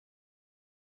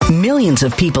Millions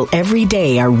of people every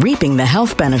day are reaping the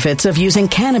health benefits of using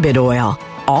cannabis oil,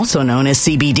 also known as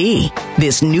CBD.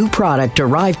 This new product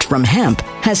derived from hemp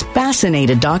has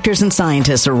fascinated doctors and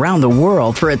scientists around the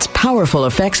world for its powerful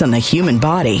effects on the human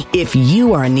body. If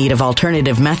you are in need of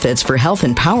alternative methods for health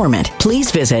empowerment, please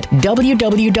visit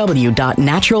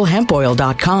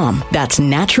www.naturalhempoil.com. That's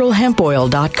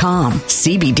naturalhempoil.com.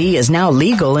 CBD is now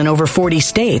legal in over 40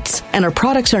 states, and our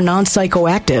products are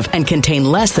non-psychoactive and contain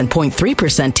less than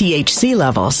 0.3% THC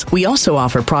levels. We also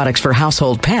offer products for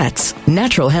household pets.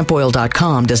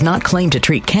 Naturalhempoil.com does not claim to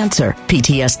treat cancer,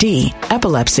 PTSD,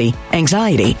 epilepsy,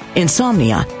 anxiety,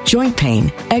 insomnia, joint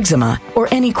pain, eczema, or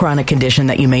any chronic condition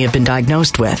that you may have been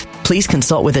diagnosed with. Please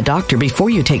consult with a doctor before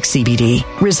you take CBD.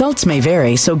 Results may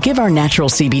vary, so give our natural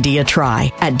CBD a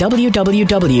try at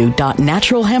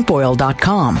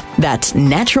www.naturalhempoil.com. That's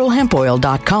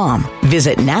naturalhempoil.com.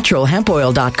 Visit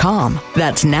naturalhempoil.com.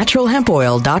 That's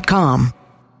naturalhempoil.com.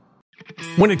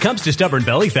 When it comes to stubborn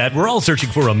belly fat, we're all searching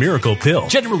for a miracle pill.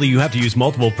 Generally, you have to use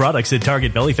multiple products that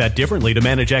target belly fat differently to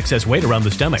manage excess weight around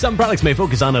the stomach. Some products may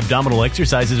focus on abdominal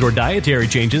exercises or dietary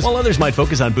changes, while others might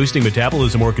focus on boosting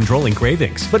metabolism or controlling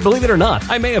cravings. But believe it or not,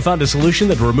 I may have found a solution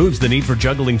that removes the need for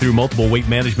juggling through multiple weight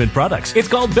management products. It's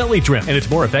called Belly Trim, and it's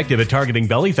more effective at targeting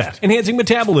belly fat, enhancing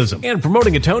metabolism, and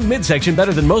promoting a toned midsection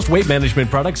better than most weight management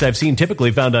products I've seen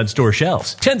typically found on store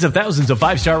shelves. Tens of thousands of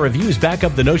 5-star reviews back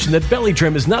up the notion that Belly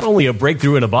Trim is not only a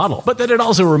breakthrough in a bottle, but that it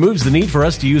also removes the need for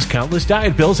us to use countless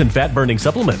diet pills and fat-burning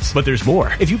supplements. But there's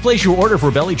more. If you place your order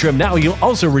for Belly Trim now, you'll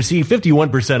also receive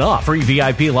 51% off, free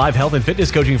VIP live health and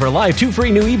fitness coaching for life, 2 free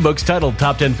new ebooks titled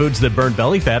Top 10 Foods That Burn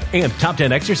Belly Fat and Top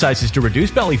 10 Exercises to Reduce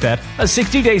Belly Fat, a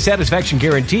 60-day satisfaction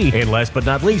guarantee, and last but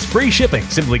not least, free shipping.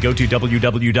 Simply go to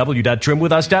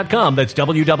www.trimwithus.com. That's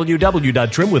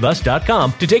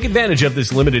www.trimwithus.com to take advantage of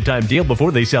this limited time deal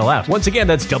before they sell out. Once again,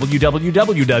 that's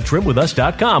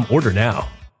www.trimwithus.com. Order now.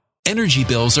 Energy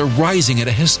bills are rising at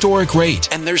a historic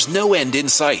rate, and there's no end in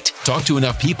sight. Talk to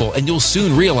enough people, and you'll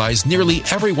soon realize nearly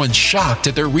everyone's shocked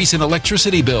at their recent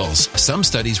electricity bills. Some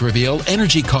studies reveal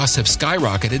energy costs have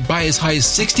skyrocketed by as high as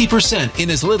 60%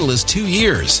 in as little as 2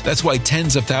 years. That's why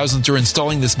tens of thousands are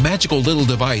installing this magical little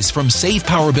device from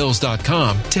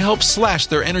SavePowerBills.com to help slash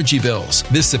their energy bills.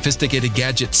 This sophisticated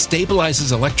gadget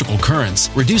stabilizes electrical currents,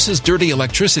 reduces dirty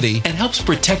electricity, and helps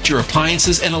protect your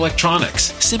appliances and electronics.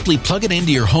 Simply plug it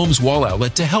into your home's wall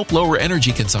outlet to help lower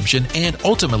energy consumption and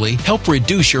ultimately help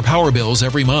reduce your power bills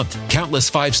every month.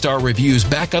 Countless 5-star reviews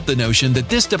back up the notion that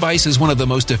this device is one of the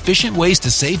most efficient ways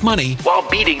to save money while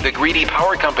beating the greedy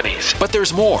power companies. But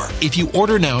there's more. If you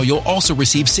order now, you'll also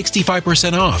receive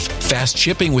 65% off, fast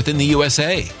shipping within the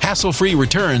USA, hassle-free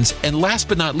returns, and last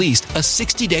but not least, a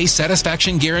 60-day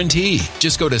satisfaction guarantee.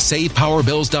 Just go to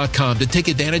SavePowerBills.com to take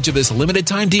advantage of this limited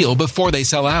time deal before they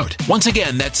sell out. Once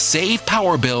again, that's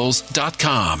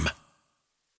SavePowerBills.com.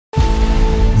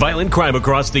 Violent crime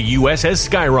across the U.S. has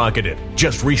skyrocketed.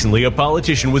 Just recently, a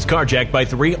politician was carjacked by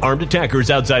 3 armed attackers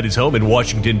outside his home in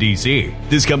Washington, D.C.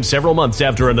 This comes several months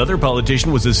after another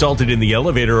politician was assaulted in the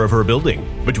elevator of her building.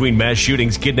 Between mass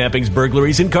shootings, kidnappings,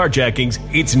 burglaries, and carjackings,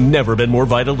 it's never been more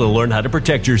vital to learn how to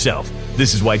protect yourself.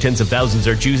 This is why tens of thousands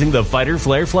are choosing the Fighter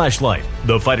Flare flashlight.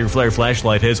 The Fighter Flare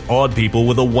flashlight has awed people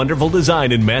with a wonderful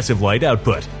design and massive light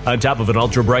output. On top of an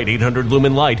ultra-bright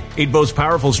 800-lumen light, it boasts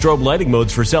powerful strobe lighting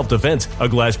modes for self-defense, a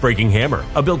glass-breaking hammer,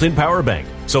 a built-in power bank,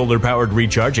 solar-powered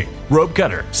recharging, rope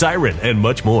cutter, siren, and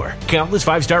much more. Countless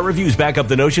 5-star reviews back up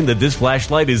the notion that this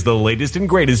flashlight is the latest and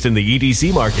greatest in the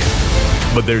EDC market.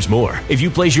 But there's more. If you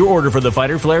place your order for the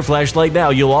Fighter Flare flashlight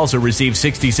now, you'll also receive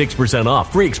 66%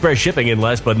 off, free express shipping, and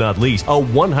last but not least, a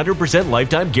 100%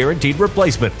 lifetime guaranteed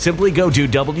replacement. Simply go to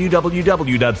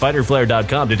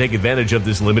www.fighterflare.com to take advantage of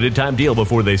this limited time deal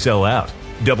before they sell out.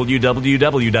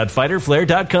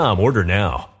 www.fighterflare.com. Order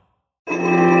now.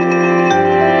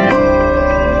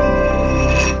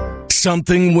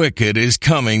 Something wicked is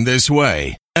coming this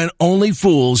way, and only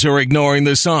fools are ignoring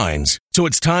the signs. So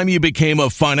it's time you became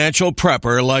a financial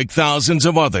prepper like thousands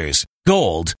of others.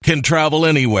 Gold can travel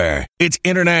anywhere. It's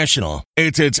international.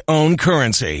 It's its own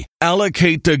currency.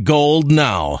 Allocate to gold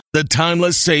now, the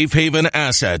timeless safe haven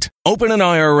asset. Open an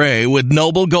IRA with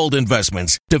Noble Gold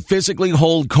Investments to physically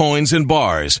hold coins and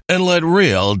bars and let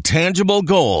real, tangible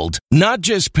gold, not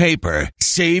just paper,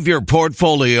 Save your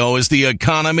portfolio as the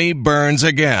economy burns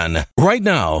again. Right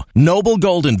now, Noble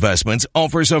Gold Investments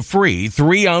offers a free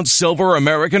 3-ounce silver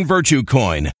American Virtue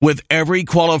coin with every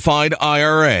qualified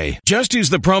IRA. Just use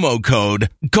the promo code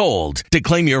GOLD to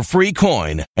claim your free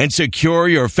coin and secure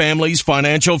your family's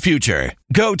financial future.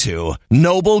 Go to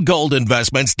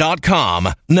noblegoldinvestments.com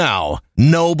now.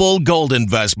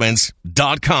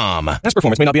 noblegoldinvestments.com. Past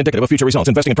performance may not be indicative of future results.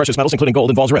 Investing in precious metals, including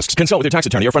gold, involves risks. Consult with your tax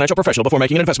attorney or financial professional before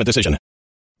making an investment decision.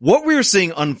 What we're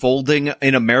seeing unfolding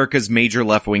in America's major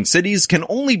left-wing cities can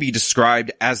only be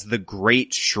described as the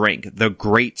great shrink, the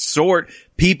great sort,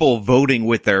 people voting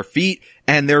with their feet,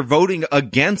 and they're voting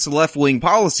against left-wing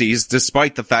policies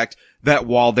despite the fact that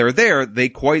while they're there, they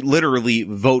quite literally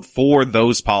vote for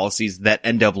those policies that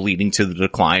end up leading to the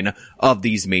decline of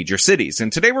these major cities.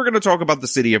 And today we're going to talk about the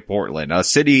city of Portland, a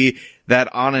city that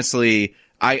honestly,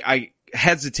 I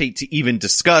hesitate to even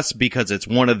discuss because it's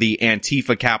one of the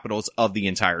Antifa capitals of the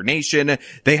entire nation.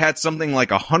 They had something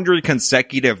like 100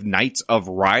 consecutive nights of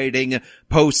rioting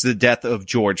post the death of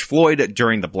George Floyd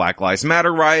during the Black Lives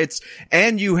Matter riots.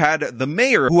 And you had the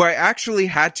mayor, who I actually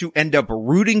had to end up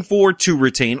rooting for to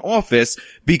retain office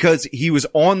because he was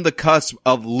on the cusp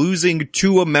of losing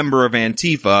to a member of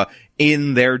Antifa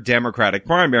in their Democratic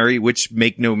primary, which,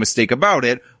 make no mistake about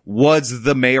it, was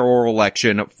the mayoral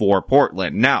election for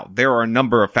Portland. Now, there are a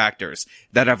number of factors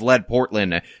that have led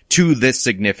Portland to this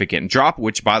significant drop,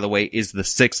 which, by the way, is the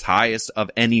 6th highest of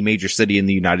any major city in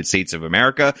the United States of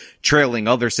America, trailing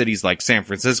other cities like San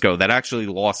Francisco that actually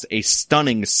lost a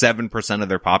stunning 7% of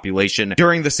their population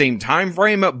during the same time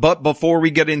frame. But before we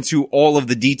get into all of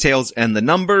the details and the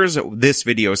numbers, this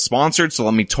video is sponsored, so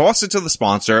let me toss it to the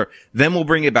sponsor, then we'll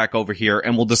bring it back over here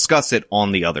and we'll discuss it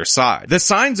on the other side. The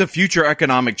signs of future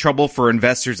economic trouble for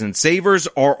investors and savers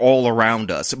are all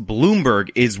around us. Bloomberg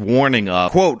is warning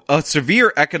of, quote, a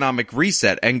severe economic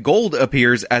reset, and gold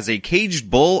appears as a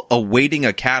caged bull awaiting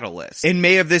a catalyst. In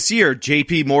May of this year,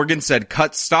 JP Morgan said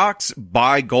cut stocks,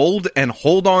 buy gold, and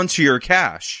hold on to your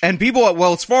cash. And people at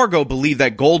Wells Fargo believe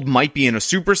that gold might be in a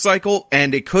super cycle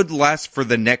and it could last for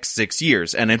the next 6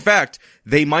 years. And in fact,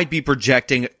 they might be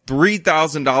projecting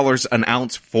 $3,000 an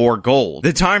ounce for gold.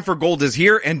 The time for gold is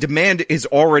here and demand is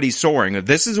already soaring.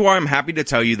 This is why I'm happy to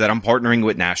tell you that I'm partnering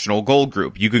with National Gold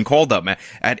Group. You can call them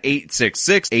at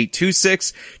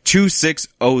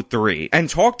 866-826-2603 and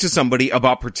talk to somebody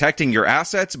about protecting your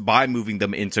assets by moving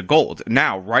them into gold.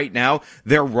 Now, right now,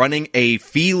 they're running a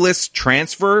feeless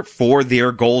transfer for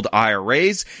their gold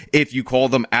IRAs. If you call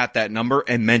them at that number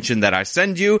and mention that I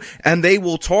send you, and they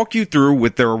will talk you through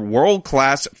with their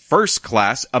world-class,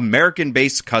 first-class,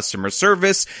 American-based customer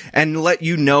service and let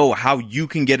you know how you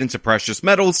can get into precious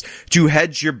metals to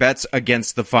hedge your bets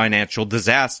against the financial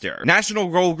disaster. National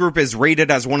Gold Group is rated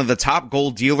as one of the top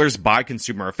gold dealers by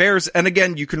Consumer Affairs, and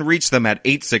again, you can reach them at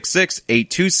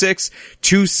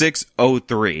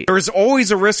 866-826-2603. There is always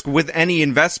a risk with any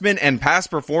investment, and past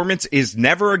performance is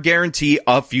never a guarantee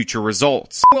of future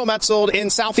results. Oil met sold in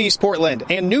southeast Portland,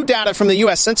 and new data from the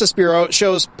U.S. Census Bureau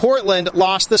shows Portland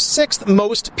lost the 6th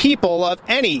most people of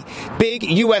any big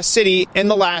U.S. city in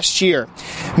the last year.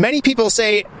 Many people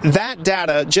say that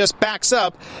data just backs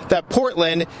up that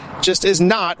Portland just is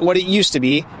not what it used to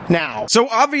be now. So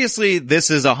obviously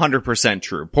this is 100%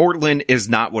 true. Portland is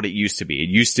not what it used to be. It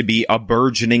used to be a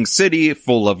burgeoning city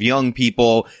full of young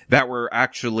people that were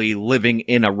actually living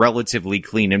in a relatively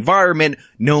clean environment,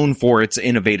 known for its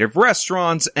innovative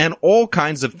restaurants and all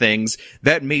kinds of things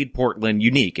that made Portland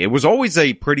unique. It was always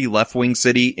a pretty left-wing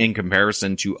city in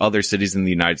comparison to other cities in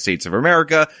the United States of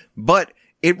America, but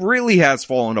it really has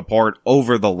fallen apart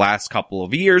over the last couple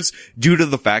of years due to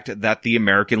the fact that the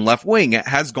American left wing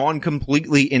has gone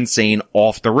completely insane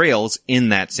off the rails in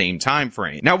that same time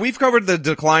frame. Now, we've covered the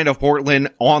decline of Portland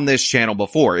on this channel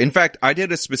before. In fact, I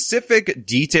did a specific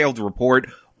detailed report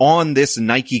on this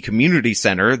Nike community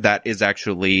center that is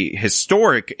actually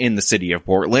historic in the city of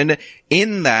Portland,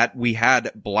 in that we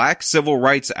had black civil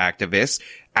rights activists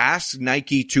asked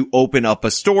Nike to open up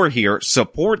a store here,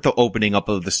 support the opening up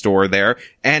of the store there,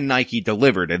 and Nike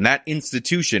delivered. And that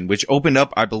institution, which opened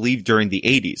up, I believe, during the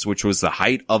 80s, which was the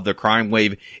height of the crime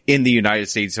wave in the United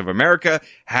States of America,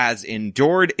 has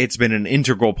endured. It's been an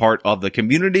integral part of the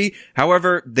community.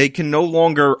 However, they can no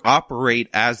longer operate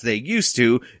as they used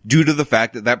to due to the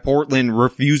fact that Portland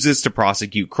refuses to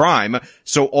prosecute crime.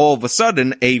 So all of a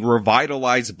sudden, a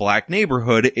revitalized black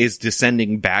neighborhood is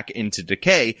descending back into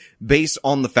decay based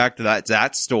on the fact that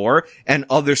that store and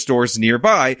other stores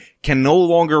nearby can no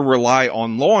longer rely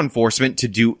on law enforcement to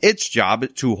do its job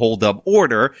to hold up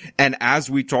order. And as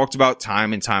we talked about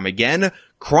time and time again,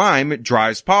 crime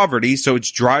drives poverty, so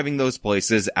it's driving those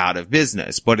places out of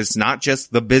business. But it's not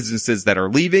just the businesses that are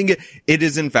leaving, it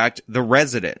is in fact the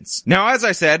residents. Now, as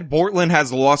I said, Portland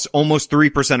has lost almost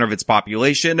 3% of its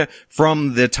population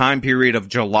from the time period of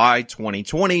July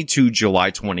 2020 to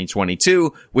July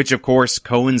 2022, which of course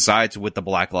coincides with the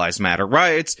Black Lives Matter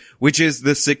riots, which is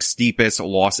the 6th steepest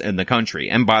loss in the country.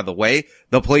 And by the way,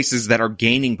 the places that are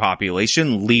gaining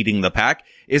population, leading the pack,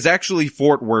 is actually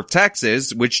Fort Worth,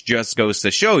 Texas, which just goes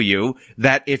to show you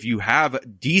that if you have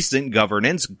decent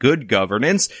governance, good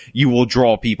governance, you will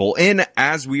draw people in,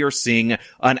 as we are seeing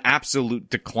an absolute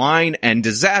decline and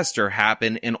disaster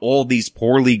happen in all these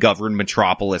poorly governed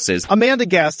metropolises. Amanda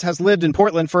Guest has lived in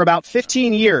Portland for about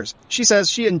 15 years. She says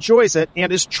she enjoys it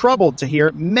and is troubled to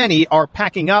hear many are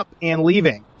packing up and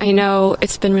leaving. I know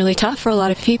it's been really tough for a lot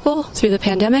of people through the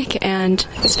pandemic, and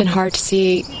it's been hard to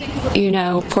see,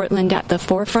 Portland at the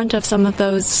forefront of some of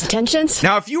those tensions.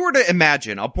 Now, if you were to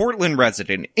imagine a Portland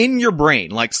resident in your brain,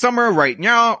 like somewhere right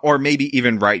now, or maybe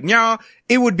even right now,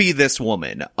 it would be this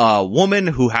woman. A woman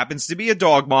who happens to be a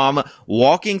dog mom,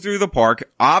 walking through the park,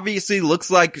 obviously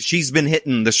looks like she's been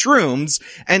hitting the shrooms,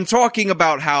 and talking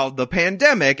about how the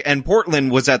pandemic, and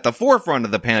Portland was at the forefront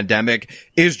of the pandemic,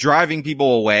 is driving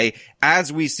people away,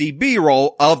 as we see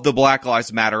B-roll of the Black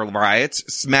Lives Matter riots,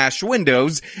 smash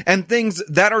windows, and things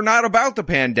that are not about the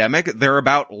pandemic, they're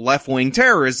about left-wing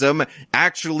terrorism,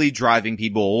 actually driving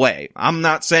people away. I'm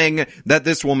not saying that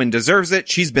this woman deserves it.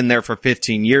 She's been there for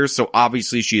 15 years, so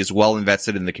obviously she is well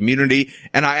invested in the community,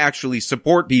 and I actually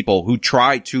support people who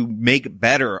try to make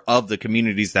better of the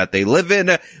communities that they live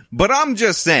in, but I'm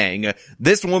just saying,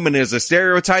 this woman is a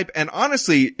stereotype, and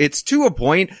honestly, it's to a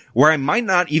point where I might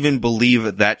not even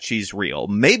believe that she's real.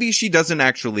 Maybe she doesn't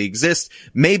actually exist.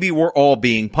 Maybe we're all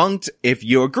being punked. If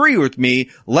you agree with me,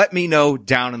 let me know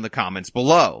down in the comments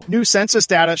below. New census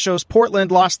data shows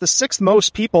Portland lost the 6th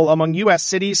most people among U.S.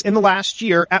 cities in the last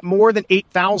year at more than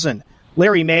 8,000.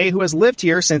 Larry May, who has lived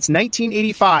here since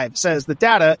 1985, says the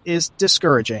data is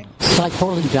discouraging. It's like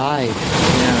Portland died.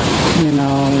 And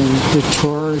the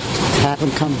tourists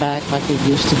haven't come back like they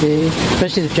used to be,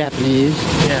 especially the Japanese.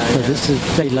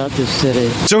 They love this city.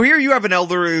 So here you have an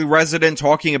elderly resident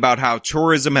talking about how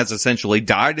tourism has essentially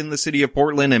died in the city of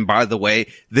Portland. And by the way,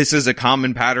 this is a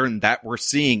common pattern that we're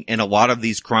seeing in a lot of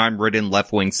these crime-ridden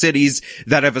left-wing cities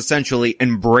that have essentially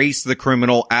embraced the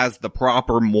criminal as the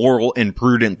proper moral and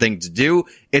prudent thing to do.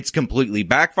 It's completely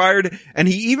backfired. And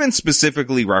he even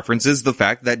specifically references the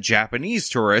fact that Japanese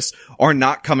tourists are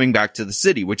not coming back to the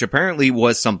city, which apparently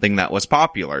was something that was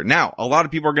popular. Now, a lot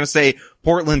of people are going to say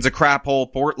Portland's a crap hole,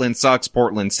 Portland sucks,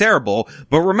 Portland's terrible.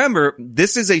 But remember,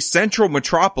 this is a central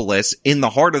metropolis in the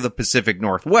heart of the Pacific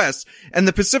Northwest, and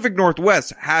the Pacific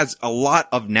Northwest has a lot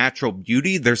of natural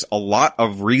beauty. There's a lot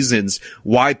of reasons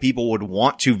why people would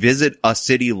want to visit a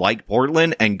city like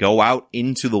Portland and go out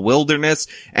into the wilderness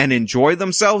and enjoy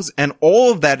themselves, and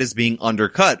all of that is being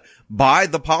undercut by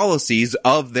the policies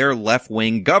of their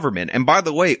left-wing government. And by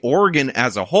the way, Oregon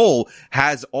as a whole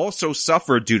has also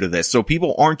suffered due to this. So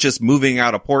people aren't just moving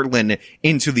out of Portland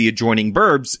into the adjoining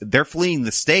burbs, they're fleeing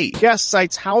the state. Guest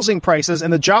cites housing prices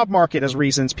and the job market as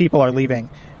reasons people are leaving.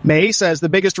 May says the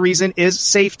biggest reason is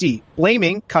safety,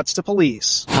 blaming cuts to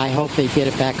police. I hope they get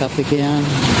it back up again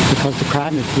because the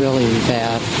crime is really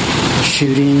bad.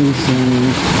 Shootings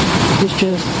and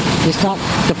it's not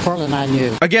the Portland I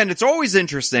knew. Again, it's always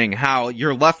interesting how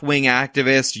your left-wing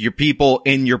activists, your people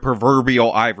in your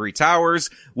proverbial ivory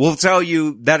towers will tell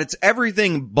you that it's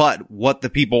everything but what the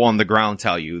people on the ground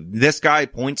tell you. This guy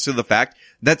points to the fact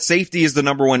that safety is the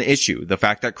number one issue, the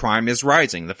fact that crime is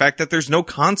rising, the fact that there's no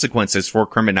consequences for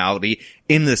criminality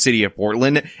in the city of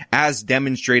Portland, as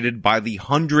demonstrated by the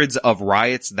hundreds of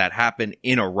riots that happened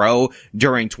in a row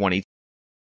during 2020.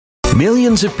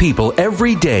 Millions of people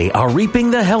every day are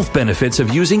reaping the health benefits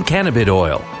of using cannabis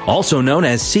oil, also known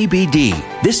as CBD.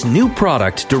 This new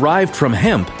product derived from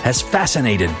hemp has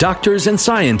fascinated doctors and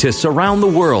scientists around the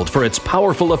world for its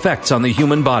powerful effects on the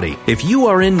human body. If you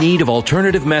are in need of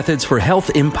alternative methods for health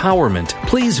empowerment,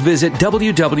 please visit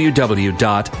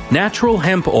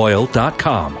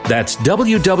www.naturalhempoil.com. That's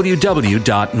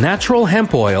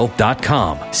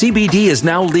www.naturalhempoil.com. CBD is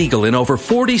now legal in over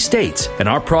 40 states, and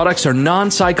our products are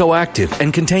non-psychoactive psychoactive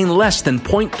and contain less than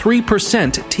 0.3%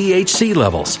 THC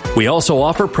levels. We also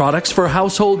offer products for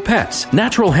household pets.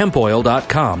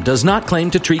 NaturalHempOil.com does not claim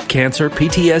to treat cancer,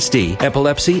 PTSD,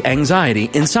 epilepsy, anxiety,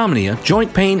 insomnia,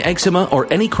 joint pain, eczema,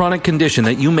 or any chronic condition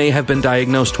that you may have been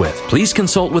diagnosed with. Please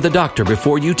consult with a doctor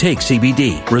before you take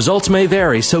CBD. Results may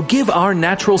vary, so give our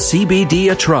natural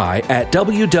CBD a try at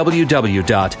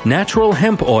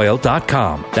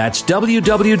www.naturalhempoil.com. That's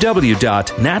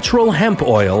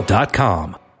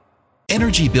www.naturalhempoil.com.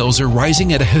 Energy bills are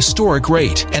rising at a historic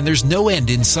rate, and there's no end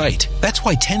in sight. That's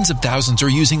why tens of thousands are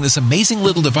using this amazing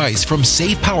little device from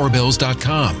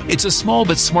SavePowerBills.com. It's a small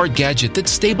but smart gadget that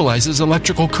stabilizes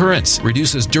electrical currents,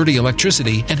 reduces dirty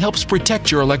electricity, and helps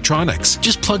protect your electronics.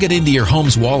 Just plug it into your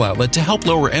home's wall outlet to help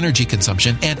lower energy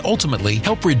consumption and ultimately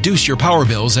help reduce your power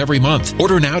bills every month.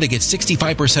 Order now to get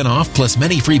 65% off plus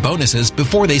many free bonuses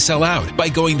before they sell out by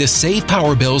going to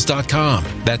SavePowerBills.com.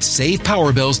 That's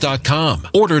SavePowerBills.com.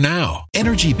 Order now.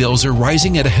 Energy bills are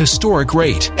rising at a historic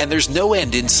rate, and there's no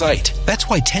end in sight. That's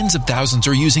why tens of thousands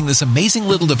are using this amazing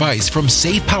little device from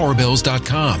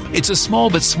SavePowerBills.com. It's a small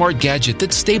but smart gadget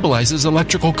that stabilizes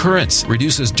electrical currents,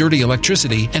 reduces dirty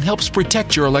electricity, and helps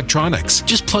protect your electronics.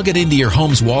 Just plug it into your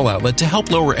home's wall outlet to help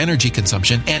lower energy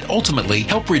consumption and ultimately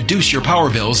help reduce your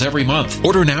power bills every month.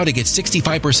 Order now to get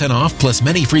 65% off plus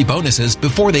many free bonuses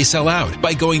before they sell out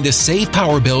by going to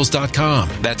SavePowerBills.com.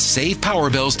 That's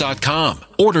SavePowerBills.com.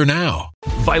 Order now.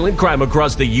 Violent crime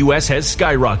across the U.S. has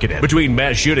skyrocketed. Between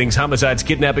mass shootings, homicides,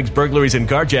 kidnappings, burglaries, and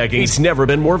carjackings, it's never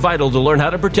been more vital to learn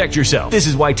how to protect yourself. This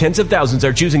is why tens of thousands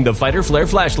are choosing the Fighter Flare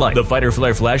flashlight. The Fighter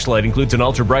Flare flashlight includes an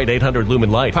ultra-bright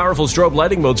 800-lumen light, powerful strobe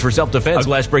lighting modes for self-defense, a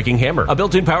glass-breaking hammer, a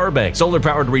built-in power bank,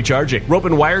 solar-powered recharging, rope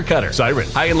and wire cutter, siren,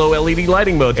 high and low LED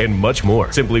lighting mode, and much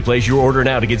more. Simply place your order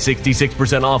now to get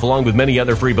 66% off along with many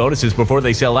other free bonuses before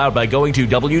they sell out by going to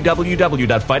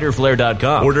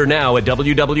www.fighterflare.com. Order now at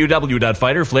www.fighterflare.com.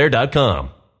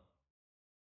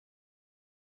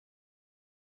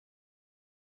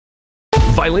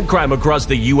 Violent crime across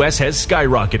the U.S. has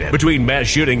skyrocketed. Between mass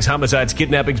shootings, homicides,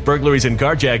 kidnappings, burglaries, and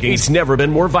carjackings, it's never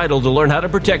been more vital to learn how to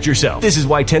protect yourself. This is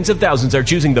why tens of thousands are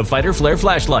choosing the Fighter Flare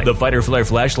flashlight. The Fighter Flare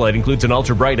flashlight includes an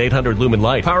ultra-bright 800-lumen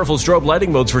light, powerful strobe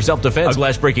lighting modes for self-defense, a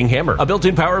glass-breaking hammer, a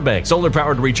built-in power bank,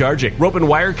 solar-powered recharging, rope and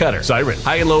wire cutter, siren,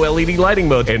 high and low LED lighting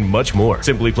mode, and much more.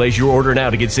 Simply place your order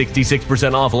now to get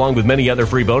 66% off along with many other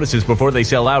free bonuses before they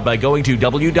sell out by going to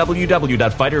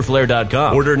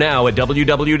www.fighterflare.com. Order now at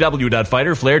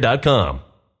www.fighterflare.com.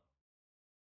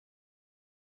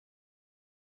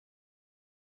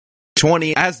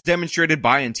 As demonstrated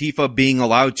by Antifa being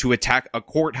allowed to attack a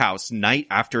courthouse night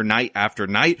after night after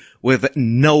night with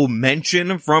no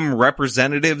mention from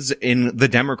representatives in the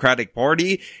Democratic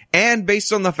Party, and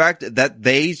based on the fact that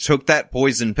they took that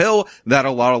poison pill that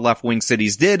a lot of left-wing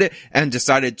cities did and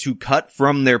decided to cut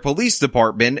from their police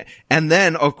department, and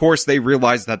then, of course, they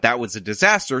realized that that was a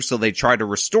disaster, so they tried to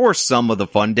restore some of the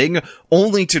funding,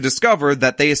 only to discover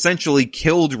that they essentially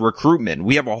killed recruitment.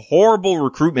 We have a horrible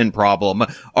recruitment problem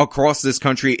across this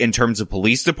country in terms of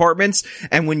police departments,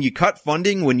 and when you cut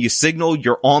funding, when you signal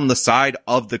you're on the side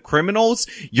of the criminals,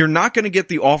 you're not going to get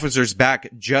the officers back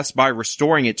just by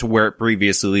restoring it to where it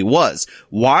previously was.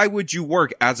 Why would you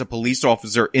work as a police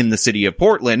officer in the city of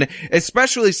Portland,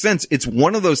 especially since it's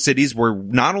one of those cities where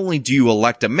not only do you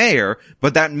elect a mayor,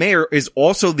 but that mayor is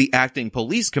also the acting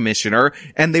police commissioner,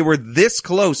 and they were this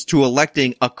close to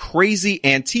electing a crazy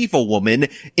Antifa woman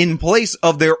in place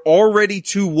of their already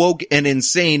too woke and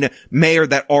insane mayor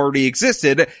that already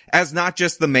existed, as not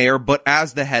just the mayor, but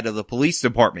as the head of the police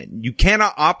department. You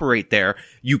cannot operate there.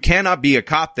 You cannot be a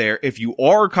cop there. If you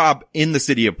are a cop in the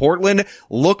city of Portland,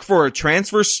 look for a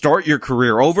transfer, start your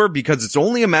career over, because it's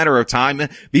only a matter of time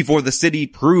before the city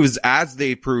proves, as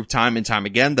they prove time and time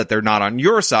again, that they're not on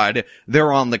your side,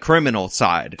 they're on the criminal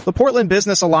side. The Portland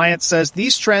Business Alliance says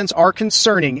these trends are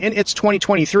concerning in its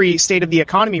 2023 State of the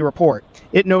Economy report.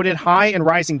 It noted high and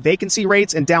rising vacancy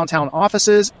rates in downtown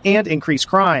offices and increased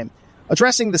crime.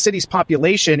 Addressing the city's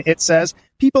population, it says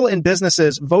people and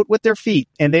businesses vote with their feet,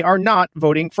 and they are not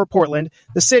voting for Portland,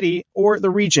 the city, or the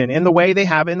region in the way they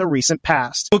have in the recent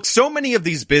past. Look, so many of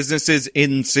these businesses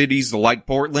in cities like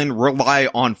Portland rely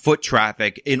on foot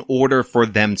traffic in order for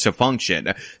them to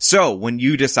function. So when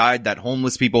you decide that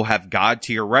homeless people have God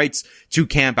to your rights to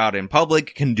camp out in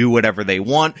public, can do whatever they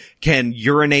want, can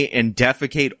urinate and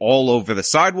defecate all over the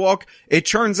sidewalk, it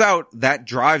turns out that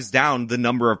drives down the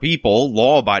number of people,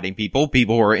 law-abiding people,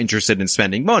 people who are interested in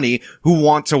spending money, who want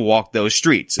want to walk those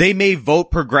streets. They may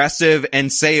vote progressive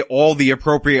and say all the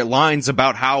appropriate lines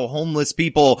about how homeless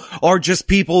people are just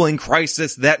people in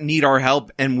crisis that need our help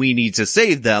and we need to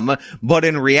save them. But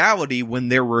in reality, when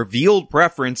their revealed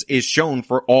preference is shown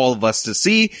for all of us to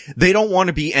see, they don't want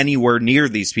to be anywhere near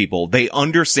these people. They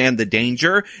understand the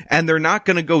danger, and they're not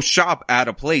going to go shop at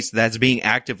a place that's being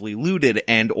actively looted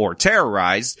and or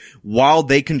terrorized while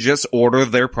they can just order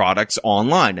their products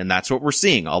online. And that's what we're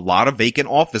seeing. A lot of vacant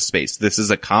office space. This is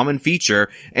a common feature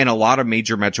in a lot of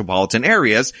major metropolitan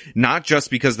areas, not just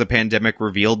because the pandemic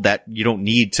revealed that you don't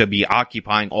need to be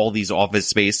occupying all these office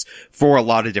space for a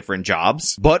lot of different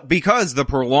jobs, but because the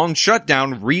prolonged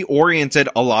shutdown reoriented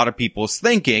a lot of people's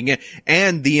thinking,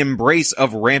 and the embrace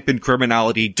of rampant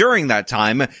criminality during that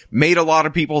time made a lot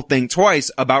of people think twice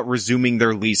about resuming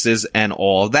their leases and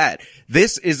all of that.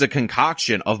 This is a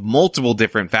concoction of multiple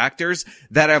different factors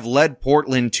that have led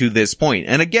Portland to this point.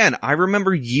 And again, I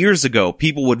remember years ago,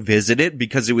 people would visit it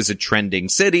because it was a trending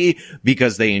city,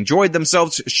 because they enjoyed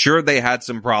themselves. Sure, they had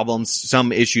some problems,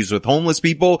 some issues with homeless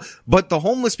people, but the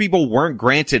homeless people weren't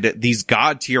granted these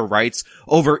god-tier rights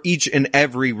over each and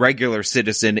every regular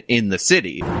citizen in the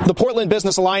city. The Portland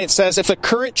Business Alliance says if the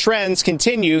current trends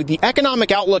continue, the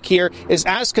economic outlook here is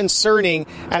as concerning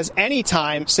as any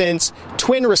time since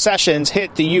twin recessions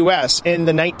hit the U.S. in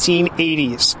the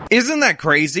 1980s. Isn't that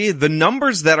crazy? The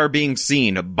numbers that are being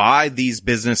seen by these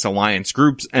business alliance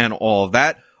groups and all of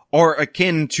that are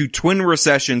akin to twin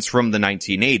recessions from the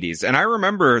 1980s. And I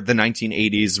remember the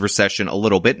 1980s recession a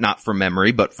little bit, not from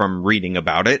memory, but from reading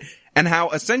about it, and how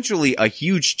essentially a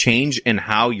huge change in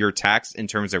how you're taxed in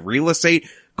terms of real estate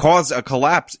caused a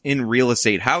collapse in real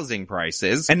estate housing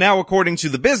prices. And now, according to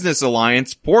the Business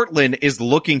Alliance, Portland is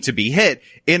looking to be hit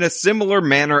in a similar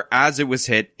manner as it was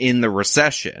hit in the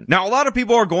recession. Now, a lot of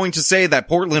people are going to say that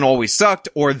Portland always sucked,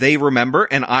 or they remember,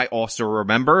 and I also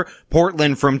remember,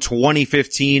 Portland from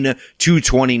 2015 to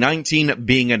 2019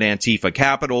 being an Antifa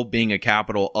capital, being a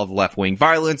capital of left-wing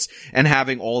violence, and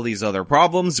having all these other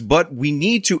problems. But we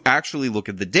need to actually look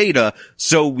at the data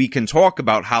so we can talk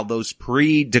about how those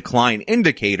pre-decline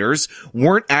indicators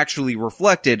weren't actually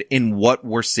reflected in what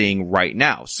we're seeing right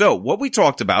now. So what we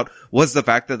talked about was the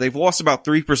fact that they've lost about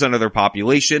 3% of their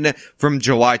population from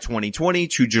July 2020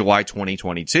 to July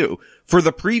 2022. For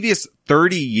the previous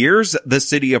 30 years, the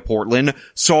city of Portland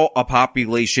saw a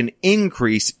population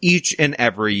increase each and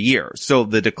every year. So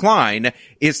the decline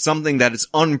is something that is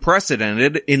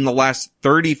unprecedented in the last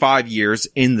 35 years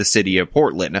in the city of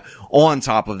Portland. On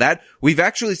top of that, we've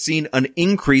actually seen an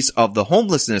increase of the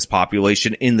homelessness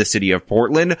population in the city of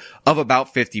Portland of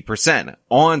about 50%.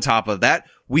 On top of that,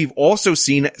 we've also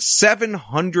seen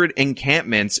 700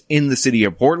 encampments in the city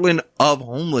of Portland of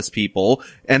homeless people,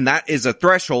 and that is a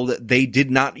threshold they did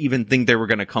not even think they were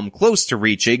going to come close to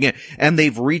reaching, and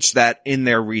they've reached that in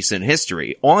their recent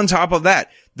history. On top of that,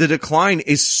 the decline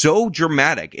is so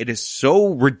dramatic, it is so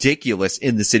ridiculous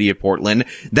in the city of Portland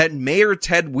that Mayor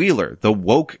Ted Wheeler, the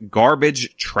woke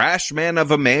garbage trash man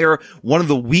of a mayor, one of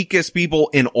the weakest people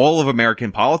in all of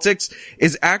American politics,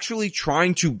 is actually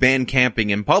trying to ban camping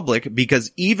in public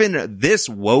because even this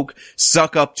woke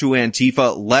suck up to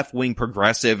Antifa left-wing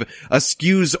progressive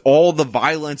eschews all the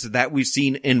violence that we've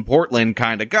seen in Portland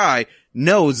kind of guy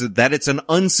knows that it's an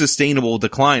unsustainable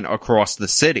decline across the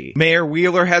city. Mayor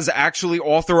Wheeler has actually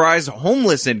authorized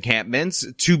homeless encampments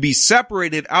to be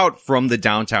separated out from the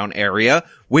downtown area,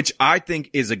 which I think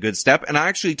is a good step. And I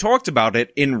actually talked about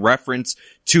it in reference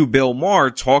to Bill Maher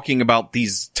talking about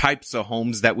these types of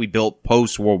homes that we built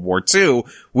post-World War II,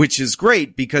 which is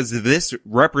great because this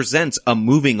represents a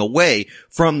moving away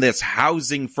from this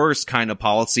housing first kind of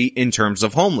policy in terms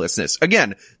of homelessness.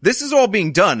 Again, this is all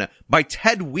being done by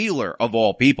Ted Wheeler of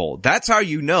all people. That's how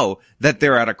you know that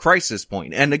they're at a crisis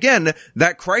point. And again,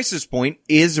 that crisis point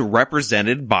is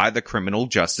represented by the criminal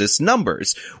justice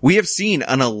numbers. We have seen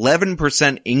an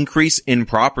 11% increase in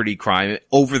property crime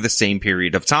over the same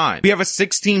period of time. We have a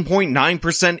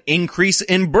 16.9% increase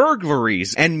in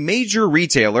burglaries, and major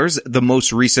retailers, the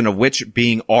most recent of which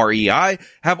being REI,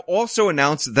 have also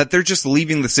announced that they're just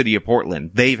leaving the city of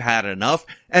Portland. They've had enough,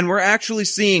 and we're actually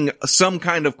seeing some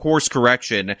kind of course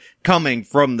correction coming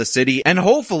from the city. And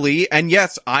hopefully, and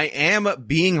yes, I am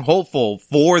being hopeful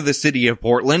for the city of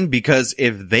Portland, because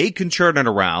if they can turn it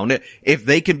around, if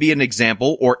they can be an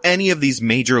example, or any of these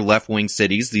major left-wing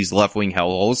cities, these left-wing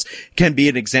hellholes, can be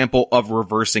an example of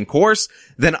reversing course,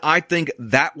 then I think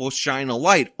that will shine a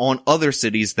light on other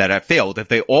cities that have failed. If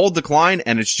they all decline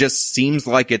and it just seems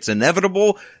like it's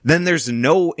inevitable, then there's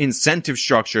no incentive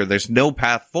structure, there's no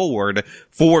path forward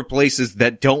for places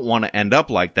that don't want to end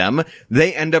up like them,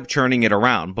 they end up churning it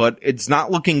around. But it's not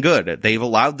looking good. They've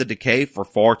allowed the decay for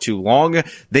far too long.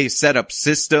 They set up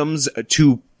systems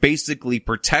to basically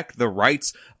protect the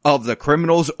rights of the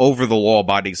criminals over the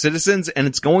law-abiding citizens, and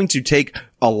it's going to take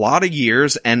a lot of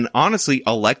years and honestly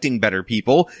electing better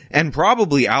people and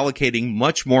probably allocating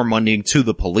much more money to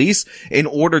the police in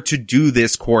order to do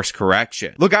this course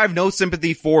correction. Look, I have no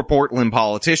sympathy for Portland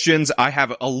politicians. I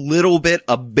have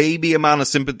a baby amount of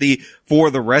sympathy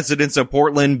for the residents of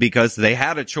Portland because they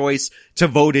had a choice to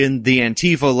vote in the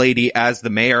Antifa lady as the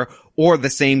mayor or the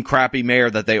same crappy mayor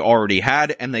that they already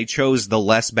had, and they chose the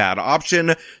less bad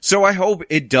option. So I hope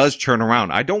it does turn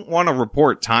around. I don't want to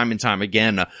report time and time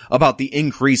again about the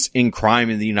increase in crime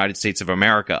in the United States of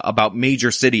America, about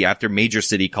major city after major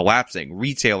city collapsing,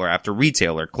 retailer after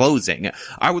retailer closing.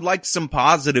 I would like some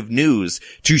positive news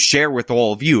to share with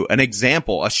all of you. An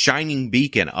example, a shining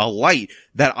beacon, a light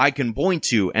that I can point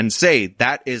to and say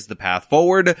that is the path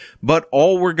forward. But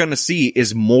all we're going to see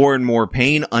is more and more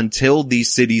pain until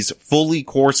these cities fully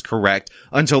course correct,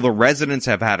 until the residents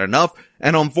have had enough.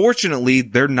 And unfortunately,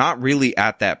 they're not really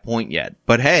at that point yet.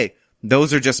 But hey,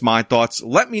 those are just my thoughts.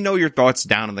 Let me know your thoughts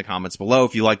down in the comments below.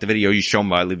 If you like the video, you show them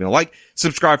by leaving a like.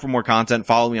 Subscribe for more content.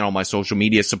 Follow me on all my social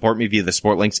media. Support me via the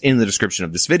support links in the description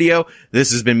of this video.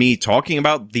 This has been me talking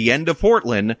about the end of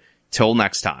Portland. Till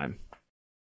next time.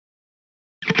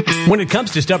 When it comes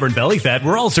to stubborn belly fat,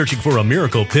 we're all searching for a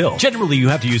miracle pill. Generally, you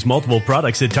have to use multiple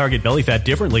products that target belly fat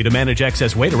differently to manage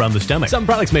excess weight around the stomach. Some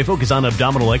products may focus on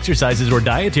abdominal exercises or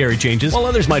dietary changes, while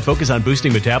others might focus on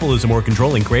boosting metabolism or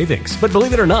controlling cravings. But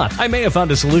believe it or not, I may have found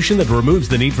a solution that removes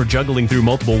the need for juggling through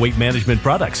multiple weight management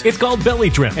products. It's called Belly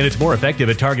Trim, and it's more effective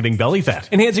at targeting belly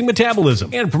fat, enhancing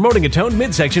metabolism, and promoting a toned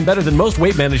midsection better than most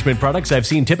weight management products I've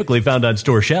seen typically found on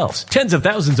store shelves. Tens of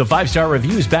thousands of 5-star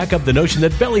reviews back up the notion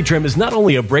that Belly Trim is not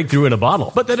only a breakthrough in a bottle,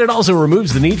 but that it also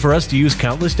removes the need for us to use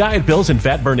countless diet pills and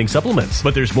fat-burning supplements.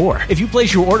 But there's more. If you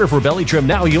place your order for Belly Trim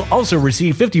now, you'll also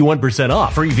receive 51%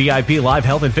 off, free VIP live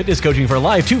health and fitness coaching for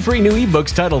life, 2 free new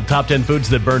ebooks titled Top 10 Foods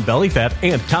That Burn Belly Fat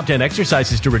and Top 10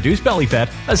 Exercises to Reduce Belly Fat,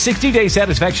 a 60-day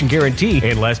satisfaction guarantee,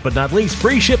 and last but not least,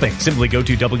 free shipping. Simply go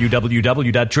to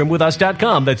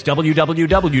www.trimwithus.com. That's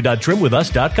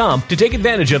www.trimwithus.com to take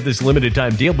advantage of this limited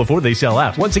time deal before they sell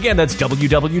out. Once again, that's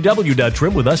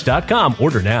www.trimwithus.com.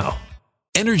 Order now.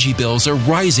 Energy bills are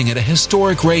rising at a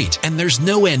historic rate, and there's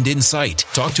no end in sight.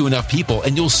 Talk to enough people,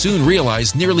 and you'll soon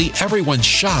realize nearly everyone's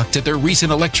shocked at their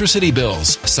recent electricity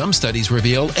bills. Some studies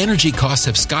reveal energy costs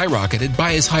have skyrocketed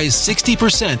by as high as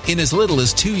 60% in as little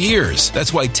as 2 years.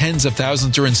 That's why tens of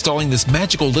thousands are installing this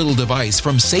magical little device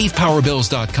from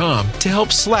SavePowerBills.com to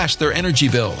help slash their energy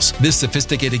bills. This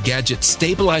sophisticated gadget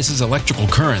stabilizes electrical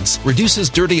currents, reduces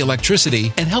dirty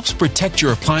electricity, and helps protect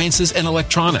your appliances and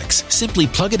electronics. Simply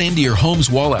plug it into your home's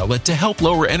wall outlet to help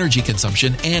lower energy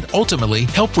consumption and ultimately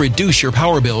help reduce your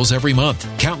power bills every month.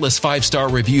 Countless 5-star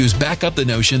reviews back up the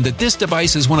notion that this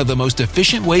device is one of the most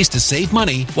efficient ways to save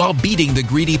money while beating the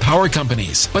greedy power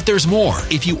companies. But there's more.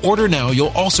 If you order now, you'll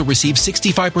also receive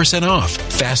 65% off,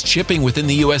 fast shipping within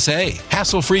the USA,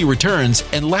 hassle-free returns,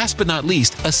 and last but not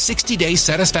least, a 60-day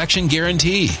satisfaction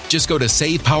guarantee. Just go to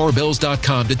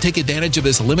SavePowerBills.com to take advantage of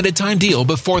this limited time deal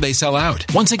before they sell out.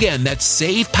 Once again, that's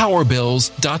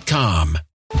SavePowerBills.com.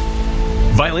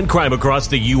 Violent crime across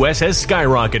the U.S. has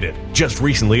skyrocketed. Just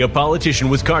recently, a politician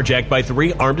was carjacked by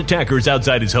 3 armed attackers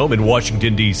outside his home in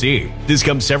Washington, D.C. This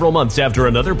comes several months after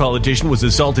another politician was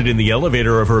assaulted in the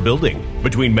elevator of her building.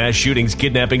 Between mass shootings,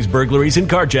 kidnappings, burglaries, and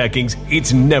carjackings,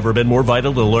 it's never been more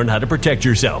vital to learn how to protect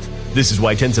yourself. This is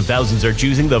why tens of thousands are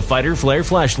choosing the Fighter Flare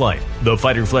flashlight. The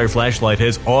Fighter Flare flashlight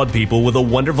has awed people with a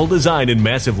wonderful design and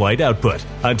massive light output.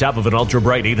 On top of an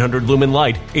ultra-bright 800-lumen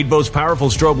light, it boasts powerful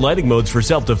strobe lighting modes for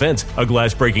self-defense, a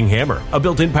glass-breaking hammer, a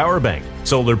built-in power bank,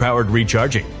 solar-powered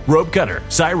recharging, rope cutter,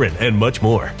 siren, and much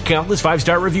more. Countless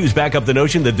 5-star reviews back up the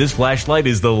notion that this flashlight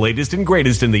is the latest and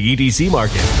greatest in the EDC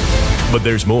market. But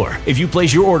there's more. If you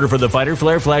place your order for the Fighter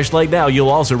Flare flashlight now, you'll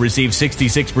also receive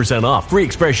 66% off, free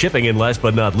express shipping, and last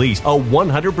but not least, a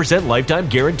 100% lifetime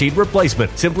guaranteed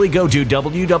replacement. Simply go to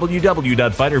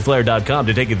www.fighterflare.com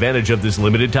to take advantage of this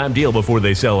limited time deal before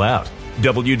they sell out.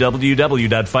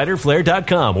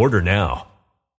 www.fighterflare.com. Order now.